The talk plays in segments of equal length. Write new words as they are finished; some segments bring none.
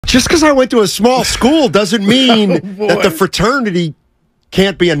Just because I went to a small school doesn't mean that the fraternity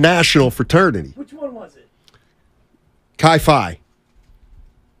can't be a national fraternity. Which one was it? Chi Phi.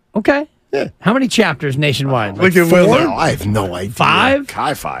 Okay. Yeah. How many chapters nationwide? Look at Willard. I have no idea. 5?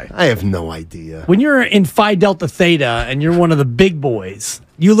 Chi Phi. I have no idea. When you're in Phi Delta Theta and you're one of the big boys,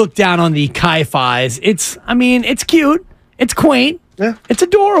 you look down on the Chi Phis. It's cute. It's quaint. Yeah. It's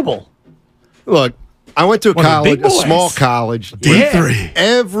adorable. Look, I went to a One of the college, big a boys. small college. D3.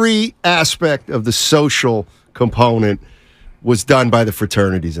 Every aspect of the social component was done by the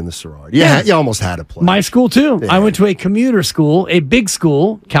fraternities and the sorority. Yeah, you almost had to play. My school, too. Yeah. I went to a commuter school, a big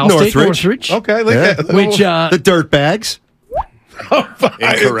school, Cal State Northridge. Okay, look at Which, the Dirtbags.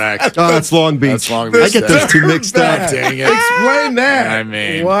 Incorrect. Oh, that's Long Beach. That's Long Beach. I get those two mixed up. Dang it. Explain that. I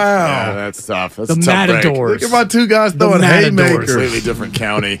mean, wow. yeah, that's tough. That's the a tough break. Matadors. Look at my two guys throwing Matadors. haymakers. Completely different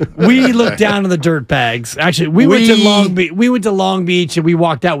county. We looked down on the Dirtbags. Actually, we went to Long Beach. We went to Long Beach and we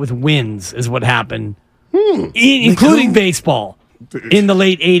walked out with wins, is what happened, including baseball in the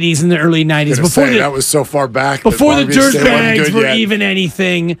late '80s and the early '90s. That was so far back. Before the that Long Beach State wasn't Dirtbags good were yet. even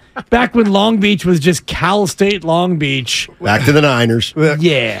anything, back when Long Beach was just Cal State Long Beach. Back to the Niners.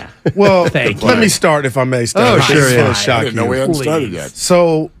 Yeah. Well, Thank let you. me start if I may start. Oh, sure, This is gonna yeah. shock I didn't know we you. hadn't started Please. yet.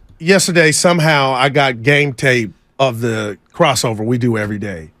 So yesterday, somehow, I got game tape of the crossover we do every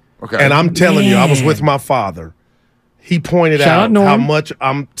day. Okay. And I'm telling you, I was Man. with my father. He pointed Shout out out Norm. how much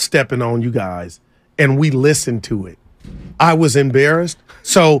I'm stepping on you guys, and we listened to it. I was embarrassed.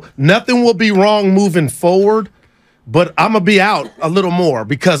 So nothing will be wrong moving forward, but I'm going to be out a little more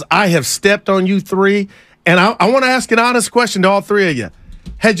because I have stepped on you three. And I want to ask an honest question to all three of you.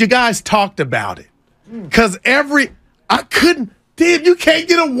 Had you guys talked about it? Because I couldn't, Dib, you can't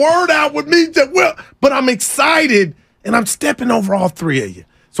get a word out with me. But I'm excited, and I'm stepping over all three of you.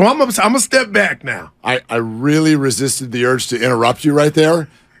 So I'm gonna step back now. I really resisted the urge to interrupt you right there,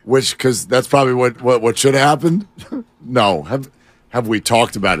 because that's probably what should have happened. No. Have we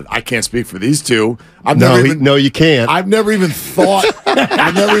talked about it? I can't speak for these two. No, you can't. I've never even thought.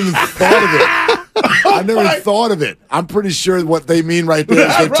 I've never even thought of it. I've never even thought of it. I'm pretty sure what they mean right there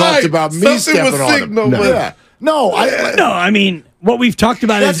is they talked about me Something was stepping on them. signal, No, but- yeah. No, I mean, what we've talked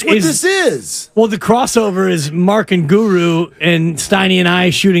about that's what is this is. well, the crossover is Mark and Guru and Steiny and I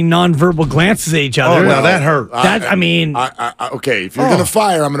shooting nonverbal glances at each other. Oh, now that hurt. Okay, if you're gonna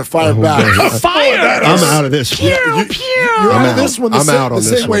fire, I'm gonna fire back. Fire! I'm out of this. You're out of this one. I'm out on the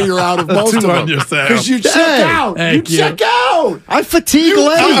this same way one. you're out of most of them. Because you check out. Thank you. Check out. I fatigue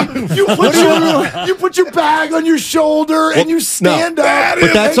late. You put your bag on your shoulder and you stand up.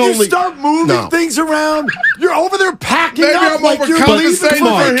 But that's and only- you start moving things around. You're over there packing Maybe up I'm like you're overcompensating leaving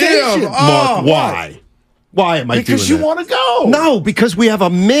for for him. vacation. Mark, why? Why am I Because doing you that? want to go. No, because we have a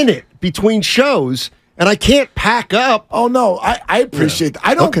minute between shows, and I can't pack up. Oh no, I appreciate that.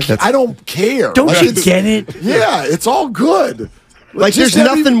 I don't care. Don't Like, you it's- get it? Yeah, it's all good. Like, Just there's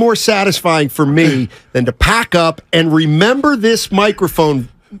every- nothing more satisfying for me than to pack up and remember this microphone,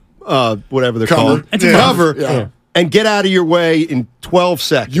 whatever they're Cover. called, It's a cover, Yeah. and get out of your way in 12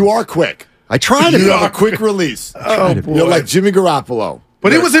 seconds. You are quick. I try to be. You have a quick release. Oh, boy. You're like Jimmy Garoppolo.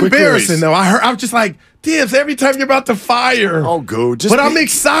 But You're it was a quick embarrassing, release. though. I was just like, Dibs, every time you're about to fire. Oh, go. But I'm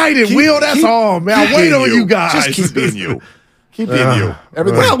excited. Will, that's all, man. I wait on you guys. Just keep being you. Keep being you.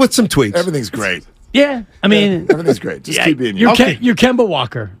 Well, with some tweaks. Everything's great. Yeah, I mean, Everything's great. Just keep being you. you're Kemba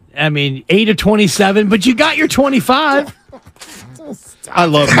Walker. I mean, 8 of 27, but you got your 25. I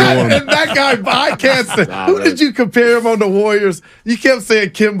love Norm. And that guy, I can't say. Who did you compare him on the Warriors? You kept saying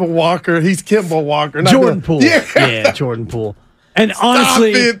Kimba Walker. He's Kimba Walker. Not Jordan the- Poole. Yeah. Jordan Poole. And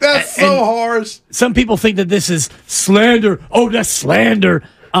honestly, Stop it. That's so and harsh. some people think that this is slander. Oh, that's slander.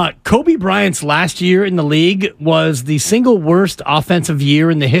 Kobe Bryant's last year in the league was the single worst offensive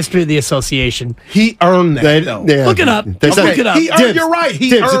year in the history of the association. He earned that, though. Look it up. They- Look it up. He earned, you're right. He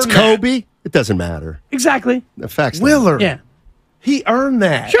Dibs, earned it's that. Kobe. It doesn't matter. Exactly. The facts. don't- Willard. Yeah. He earned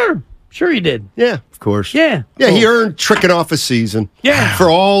that. Sure he did. Yeah, of course. Yeah. Yeah, he earned tricking off a season. Yeah. For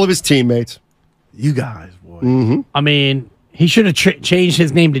all of his teammates. You guys, boy. I mean, he should have changed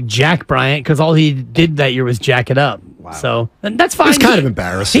his name to Jack Bryant because all he did that year was jack it up. Wow. So and that's fine. It's kind of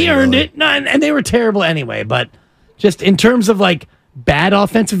embarrassing. He earned really. it. No, and they were terrible anyway. But just in terms of like bad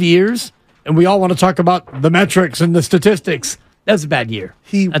offensive years, and we all want to talk about the metrics and the statistics. That was a bad year.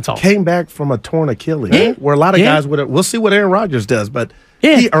 That's all. Came back from a torn Achilles, Yeah. where a lot of Yeah. guys would have. We'll see what Aaron Rodgers does, but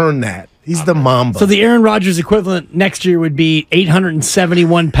Yeah. he earned that. He's the Mamba. So the Aaron Rodgers equivalent next year would be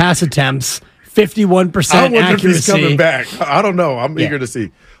 871 pass attempts, 51% I wonder accuracy. if he's coming back. I don't know. I'm eager to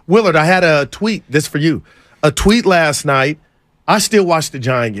see. Willard, I had a tweet. This for you. A tweet last night. I still watch the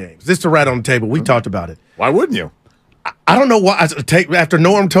Giant games. This is the right on the table. We talked about it. Why wouldn't you? I don't know why. After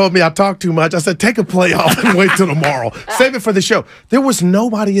Norm told me I talk too much, I said, take a play off and wait till tomorrow. Save it for the show. There was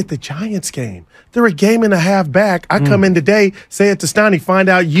nobody at the Giants game. They're a game and a half back. I come in today, say it to Steiny, find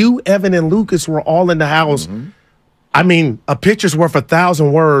out you, Evan, and Lucas were all in the house. I mean, a picture's worth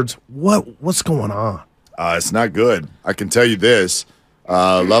 1,000 words. What's going on? It's not good. I can tell you this.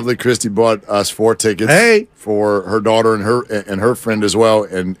 Lovely Christy bought us 4 tickets for her daughter and her friend as well,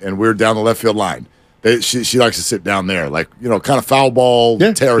 and we're down the left field line. She likes to sit down there, like, kind of foul ball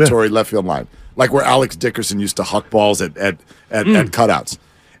territory, left field line, like where Alex Dickerson used to huck balls at cutouts.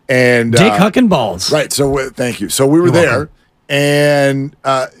 And Jake hucking balls. Right. So thank you. So we were there, and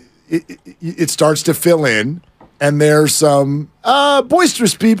it starts to fill in, and there's some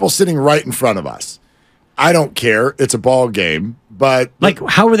boisterous people sitting right in front of us. I don't care. It's a ball game, but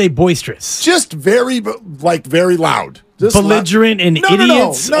how are they boisterous? Just very loud. Just belligerent and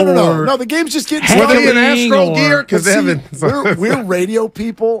idiots? No, the game's just getting started. Were they in Astro gear? Because we're radio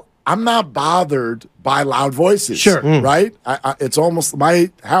people. I'm not bothered by loud voices. Sure. Right? It's almost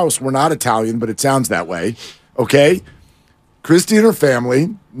my house. We're not Italian, but it sounds that way. Okay? Christy and her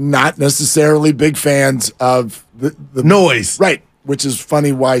family, not necessarily big fans of the noise. Right. Which is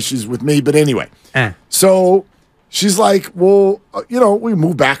funny why she's with me. But anyway. So she's like, well, we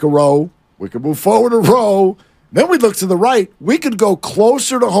move back a row. We could move forward a row. Then we look to the right. We could go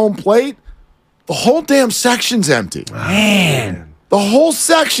closer to home plate. The whole damn section's empty. Man. The whole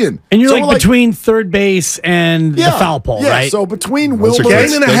section. And you're between third base and the foul pole, right? So between Wilmer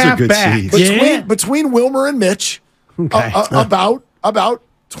game and a half back. Between Wilmer and Mitch, about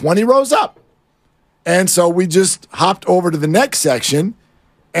 20 rows up. And so we just hopped over to the next section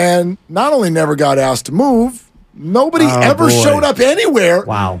and not only never got asked to move, nobody ever showed up anywhere.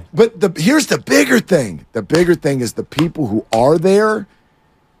 Wow. But here's the bigger thing. The bigger thing is the people who are there,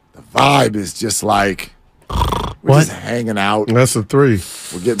 the vibe is just like, we're just hanging out. That's a 3.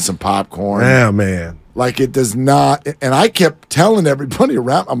 We're getting some popcorn. Yeah, man. Like, it does not. And I kept telling everybody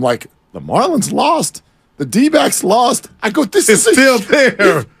around, I'm like, the Marlins lost. The D-backs lost. I go, this is still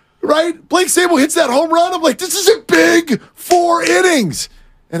there. Right? Blake Sable hits that home run. I'm like, this is a big 4 innings.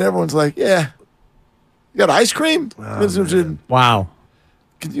 And everyone's like, yeah. You got ice cream? Wow.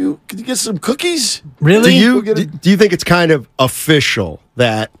 Could you get some cookies? Really? Do you think it's kind of official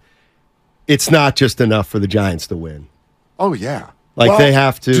that it's not just enough for the Giants to win? Oh, yeah. They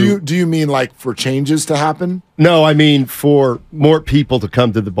have to. Do you mean like for changes to happen? No, I mean for more people to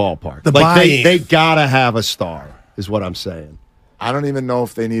come to the ballpark. They gotta have a star, is what I'm saying. I don't even know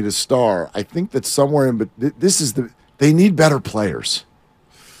if they need a star. I think that somewhere in, but they need better players.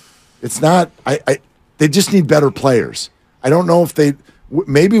 It's not. They just need better players. I don't know if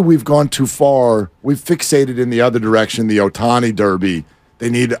maybe we've gone too far. We've fixated in the other direction, the Ohtani Derby. They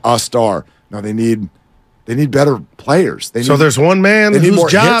need a star. No, they need better players. There's one man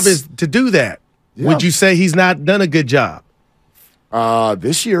whose job is to do that. Yeah. Would you say he's not done a good job?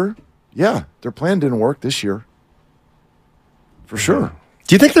 This year, yeah. Their plan didn't work this year. For sure.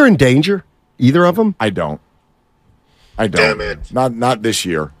 Do you think they're in danger, either of them? I don't. Damn it. Not this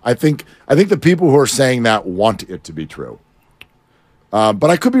year. I think the people who are saying that want it to be true. But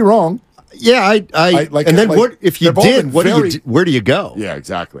I could be wrong. Yeah, what if you did? Where do you go? Yeah,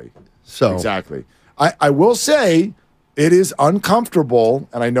 exactly. So exactly. I will say it is uncomfortable,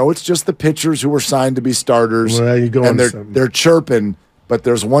 and I know it's just the pitchers who are signed to be starters, and they're chirping. But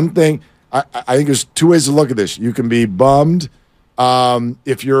there's one thing. I think there's 2 ways to look at this. You can be bummed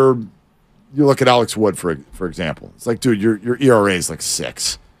if you look at Alex Wood for example. It's like, dude, your ERA is like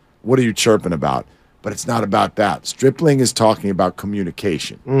 6. What are you chirping about? But it's not about that. Stripling is talking about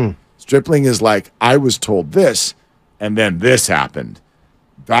communication. Stripling is like, I was told this, and then this happened.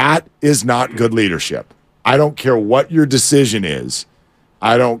 That is not good leadership. I don't care what your decision is.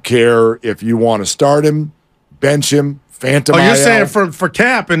 I don't care if you want to start him, bench him, phantom IL. You're saying for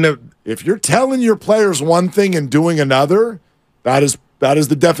Cap if you're telling your players one thing and doing another, that is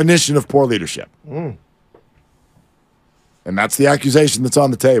the definition of poor leadership. And that's the accusation that's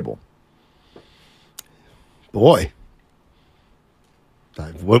on the table. Boy.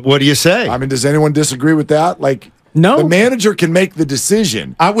 What do you say? I mean, does anyone disagree with that? Like, no. The manager can make the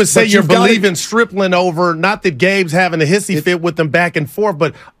decision. I would say you're believing Stripling over, not that Gabe's having a hissy fit with them back and forth,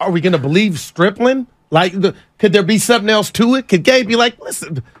 but are we going to believe Stripling? Like, could there be something else to it? Could Gabe be like,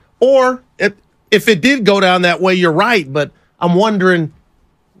 listen, or if it did go down that way, you're right, but I'm wondering,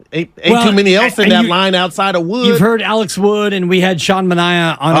 ain't too many else in that line outside of Wood. You've heard Alex Wood, and we had Sean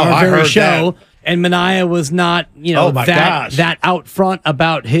Manaea on our very show, and Manaea was not, that out front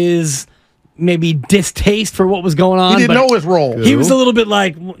about his maybe distaste for what was going on. He didn't know his role. He was a little bit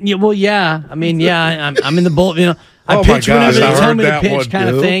like, well, yeah. I mean, yeah, I'm in the bull. I pitch whenever they tell me to that pitch kind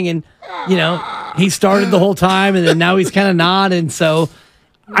of thing. And, he started the whole time, and then now he's kind of not. And so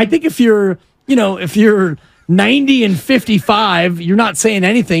I think if you're 90 and 55, you're not saying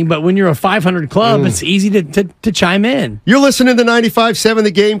anything, but when you're a 500 club, it's easy to chime in. You're listening to 95.7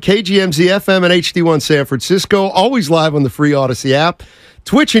 The Game, KGMZ FM and HD1 San Francisco, always live on the free Odyssey app,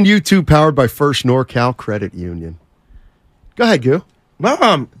 Twitch and YouTube, powered by First NorCal Credit Union. Go ahead, Goo.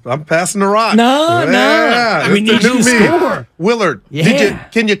 No, I'm passing the rock. No. We need you to score. Willard,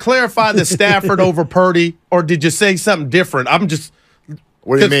 can you clarify the Stafford over Purdy, or did you say something different?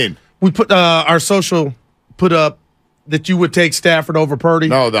 What do you mean? We put our social put up that you would take Stafford over Purdy?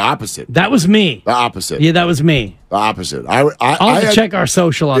 No, the opposite. That was me. The opposite. Yeah, that was me. The opposite. I'll have to check our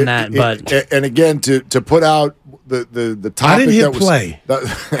social on that. But and again, to put out the topic. I didn't hit that was, play.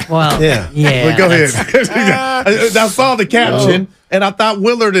 Well, yeah. But go ahead. I saw the caption, and I thought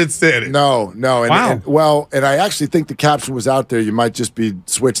Willard had said it. No. And I actually think the caption was out there. You might just be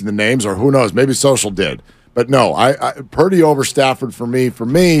switching the names, or who knows? Maybe social did. But no, I Purdy over Stafford for me. For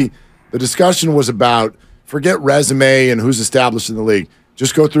me, the discussion was about forget resume and who's established in the league.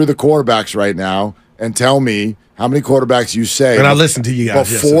 Just go through the quarterbacks right now and tell me how many quarterbacks you say. And I listen to you guys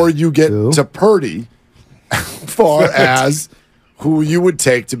before you get to Purdy, far as who you would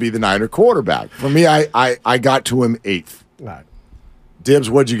take to be the Niner quarterback. For me, I got to him 8th. Right. Dibs,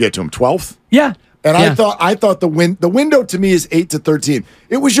 what'd you get to him? 12th? Yeah. And I thought the window to me is 8 to 13.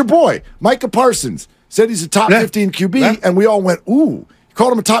 It was your boy, Micah Parsons, said he's a top 15 QB, and we all went, ooh.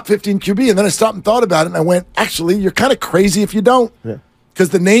 Called him a top 15 QB, and then I stopped and thought about it, and I went, actually, you're kind of crazy if you don't. Because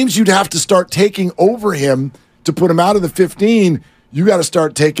the names you'd have to start taking over him to put him out of the 15, you got to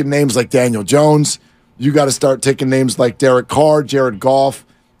start taking names like Daniel Jones. You got to start taking names like Derek Carr, Jared Goff,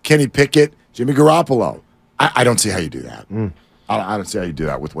 Kenny Pickett, Jimmy Garoppolo. I don't see how you do that. I don't see how you do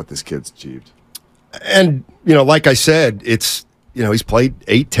that with what this kid's achieved. And, like I said, it's, he's played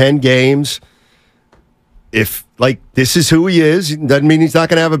 8-10 games. If, this is who he is, it doesn't mean he's not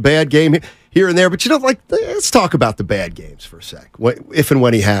going to have a bad game here and there. But, let's talk about the bad games for a sec, if and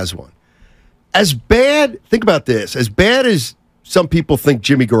when he has one. Think about this, as bad as some people think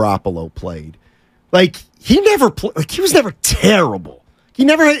Jimmy Garoppolo played, he never played, he was never terrible. He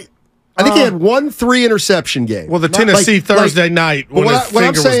never had, I think he had 1 3-interception game. Well, the Tennessee Thursday night when his finger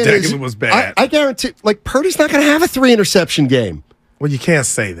was dangling was bad. I guarantee, Purdy's not going to have a 3-interception game. Well, you can't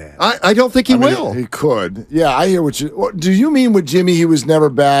say that. I don't think he will. He could. Yeah, I hear what you... Do you mean with Jimmy he was never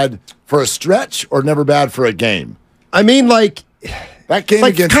bad for a stretch or never bad for a game? I mean, that game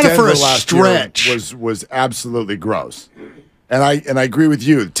against kind of Denver for a last stretch year was absolutely gross. And I agree with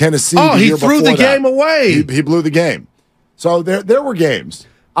you. Tennessee, he threw the game away. He blew the game. So there were games.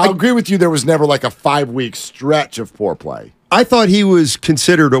 I agree with you. There was never a 5-week stretch of poor play. I thought he was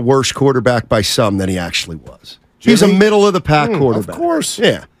considered a worse quarterback by some than he actually was. Jimmy? He's a middle-of-the-pack quarterback. Of course.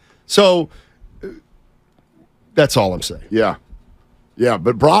 Yeah. So that's all I'm saying. Yeah. Yeah,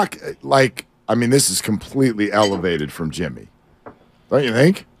 but Brock, this is completely elevated from Jimmy. Don't you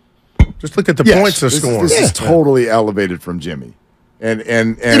think? Just look at the points they're scoring. This is totally elevated from Jimmy. And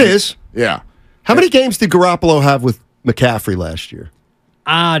it is. Yeah. How many games did Garoppolo have with McCaffrey last year?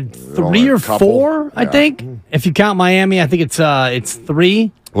 3 or 4, I think. If you count Miami, I think it's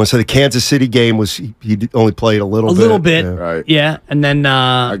 3. I want to say the Kansas City game was he only played a little bit. A little bit. Yeah. Right. Yeah, and then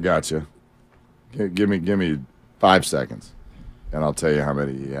I got you. Give me 5 seconds, and I'll tell you how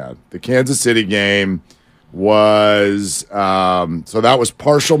many he had. The Kansas City game was so that was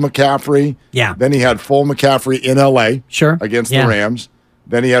partial McCaffrey. Yeah. Then he had full McCaffrey in L.A. Sure. Against the Rams.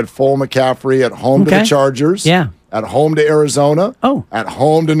 Then he had full McCaffrey at home to the Chargers. Yeah. At home to Arizona. Oh. At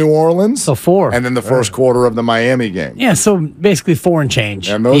home to New Orleans. So 4. And then the first quarter of the Miami game. Yeah, so basically 4 and change.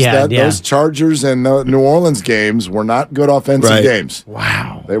 And those Chargers and the New Orleans games were not good offensive games.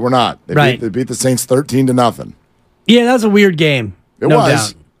 Wow. They were not. They beat the Saints 13-0. Yeah, that was a weird game. It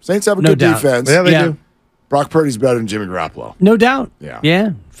was. Doubt. Saints have a good defense. Yeah, they do. Brock Purdy's better than Jimmy Garoppolo. No doubt.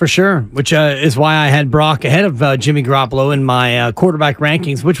 Yeah, for sure. Which is why I had Brock ahead of Jimmy Garoppolo in my quarterback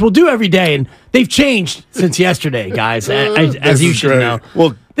rankings, which we'll do every day. And they've changed since yesterday, guys, as you should know.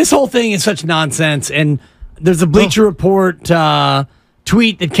 Well, this whole thing is such nonsense. And there's a Bleacher Report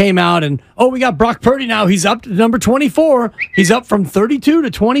tweet that came out, and we got Brock Purdy now. He's up to number 24. He's up from 32 to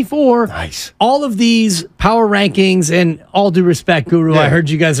 24. Nice. All of these power rankings, and all due respect, Guru, I heard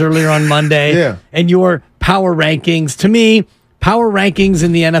you guys earlier on Monday, and your power rankings. To me, power rankings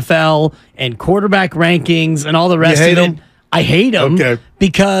in the NFL and quarterback rankings and all the rest of it, I hate them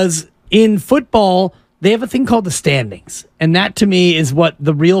because in football, they have a thing called the standings, and that to me is what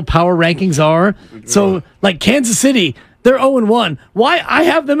the real power rankings are. So, like Kansas City, they're 0-1. Why? I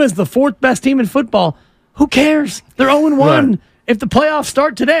have them as the 4th best team in football. Who cares? They're 0-1. Right. If the playoffs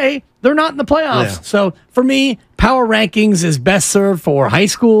start today, they're not in the playoffs. Yeah. So for me, power rankings is best served for high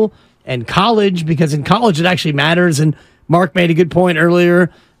school and college, because in college it actually matters. And Mark made a good point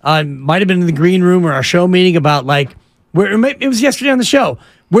earlier. Might have been in the green room or our show meeting about where it was yesterday on the show,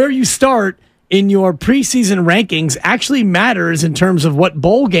 where you start in your preseason rankings actually matters in terms of what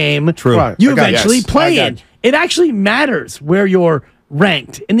bowl game you eventually play in. It actually matters where you're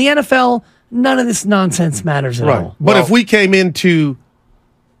ranked. In the NFL, none of this nonsense matters at all. But if we came into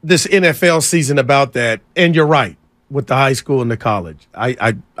this NFL season about that, and you're right, with the high school and the college,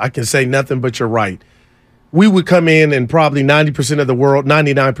 I can say nothing but you're right. We would come in and probably 90% of the world,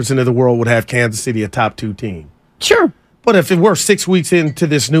 99% of the world would have Kansas City a top 2 team. Sure. But if we're 6 weeks into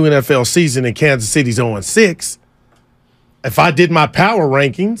this new NFL season and Kansas City's 0-6, if I did my power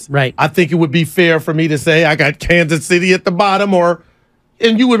rankings, I think it would be fair for me to say I got Kansas City at the bottom,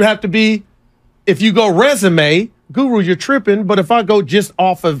 and you would have to be, if you go resume, Guru, you're tripping. But if I go just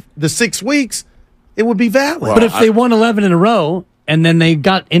off of the 6 weeks, it would be valid. But if they won 11 in a row and then they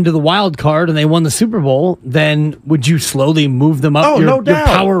got into the wild card and they won the Super Bowl, then would you slowly move them up your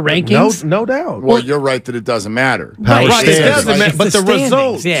power rankings? No doubt. Well, you're right that it doesn't matter. Right, it doesn't matter, but the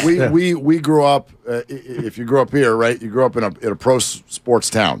results. Yeah. We grew up, if you grew up here, right, you grew up in a pro sports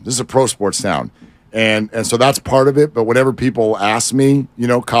town. This is a pro sports town. And so that's part of it. But whenever people ask me,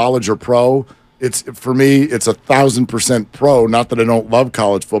 college or pro, for me, it's 1,000% pro. Not that I don't love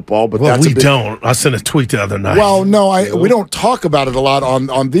college football, but we don't. I sent a tweet the other night. Well, no, we don't talk about it a lot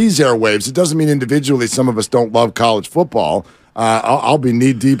on these airwaves. It doesn't mean individually some of us don't love college football. I'll be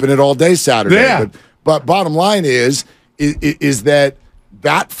knee deep in it all day Saturday. Yeah. But bottom line is that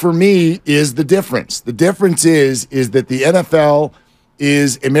for me is the difference. The difference is that the NFL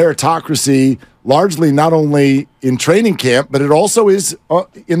is a meritocracy, largely not only in training camp, but it also is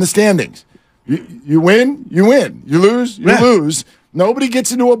in the standings. You win, you win. You lose, you lose. Nobody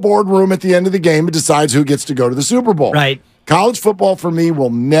gets into a boardroom at the end of the game and decides who gets to go to the Super Bowl. Right. College football, for me,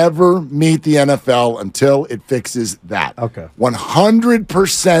 will never meet the NFL until it fixes that. Okay.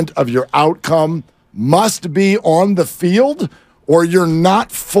 100% of your outcome must be on the field, or you're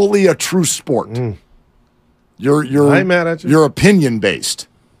not fully a true sport. I'm mad at you. You're opinion-based.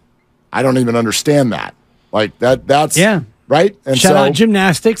 I don't even understand that. That's... Yeah. Right? And shout out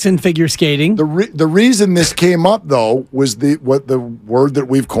gymnastics and figure skating. The reason this came up, though, was the word that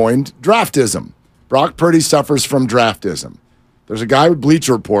we've coined, draftism. Brock Purdy suffers from draftism. There's a guy with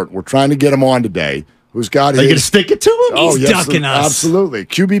Bleacher Report, we're trying to get him on today, who's got Are you going to stick it to him? He's ducking us. Absolutely.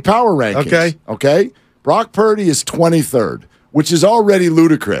 QB power rankings. Okay? Brock Purdy is 23rd, which is already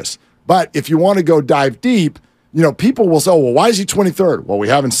ludicrous. But if you want to go dive deep, people will say, well, why is he 23rd? Well, we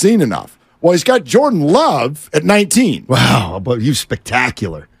haven't seen enough. Well, he's got Jordan Love at 19. Wow, but you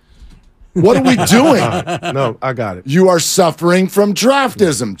spectacular. What are we doing? No, I got it. You are suffering from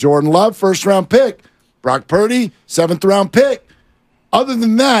draftism. Jordan Love, first-round pick. Brock Purdy, seventh-round pick. Other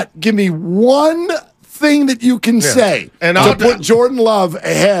than that, give me one thing that you can say to put Jordan Love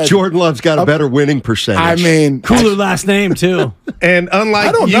ahead. Jordan Love's got a better winning percentage. I mean, cooler last name too. And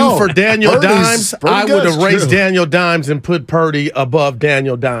unlike for Daniel Dimes, I would have raised Daniel Dimes and put Purdy above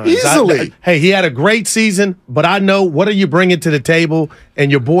Daniel Dimes easily. Hey, he had a great season, but I know what are you bringing to the table,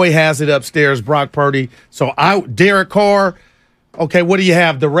 and your boy has it upstairs, Brock Purdy. So Derek Carr. Okay, what do you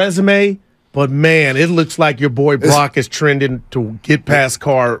have? The resume, but man, it looks like your boy Brock is trending to get past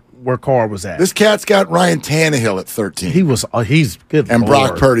Carr. Where Carr was at. This cat's got Ryan Tannehill at 13. He's good. And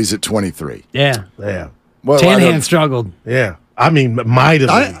Brock Purdy's at 23. Yeah. Yeah. Well, Tannehill struggled. Yeah. I mean,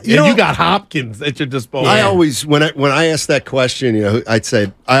 mightily. You got Hopkins at your disposal. I always, when I ask that question, I'd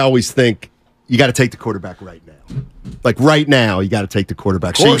say, I always think you got to take the quarterback right now. Like right now, you got to take the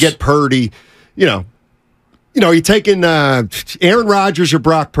quarterback. So you get Purdy, you're taking Aaron Rodgers or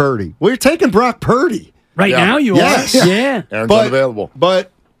Brock Purdy. Well, you're taking Brock Purdy. Right now you are. Yeah. Aaron's unavailable.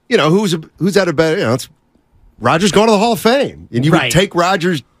 But who's at a better? It's Rodgers going to the Hall of Fame, and you would take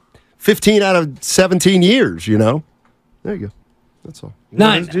Rodgers 15 out of 17 years. There you go. That's all.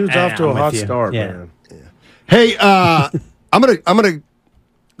 This dude's off to a hot start, man. Yeah. Hey, I'm gonna.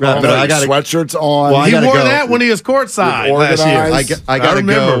 But I got sweatshirts on. Well, he wore that when he was courtside last year. I got to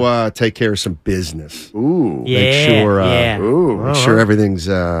go take care of some business. Ooh, make sure everything's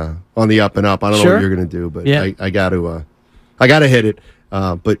on the up and up. I don't know what you're going to do, but I got to hit it.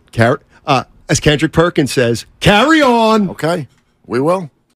 But as Kendrick Perkins says, carry on. Okay, we will.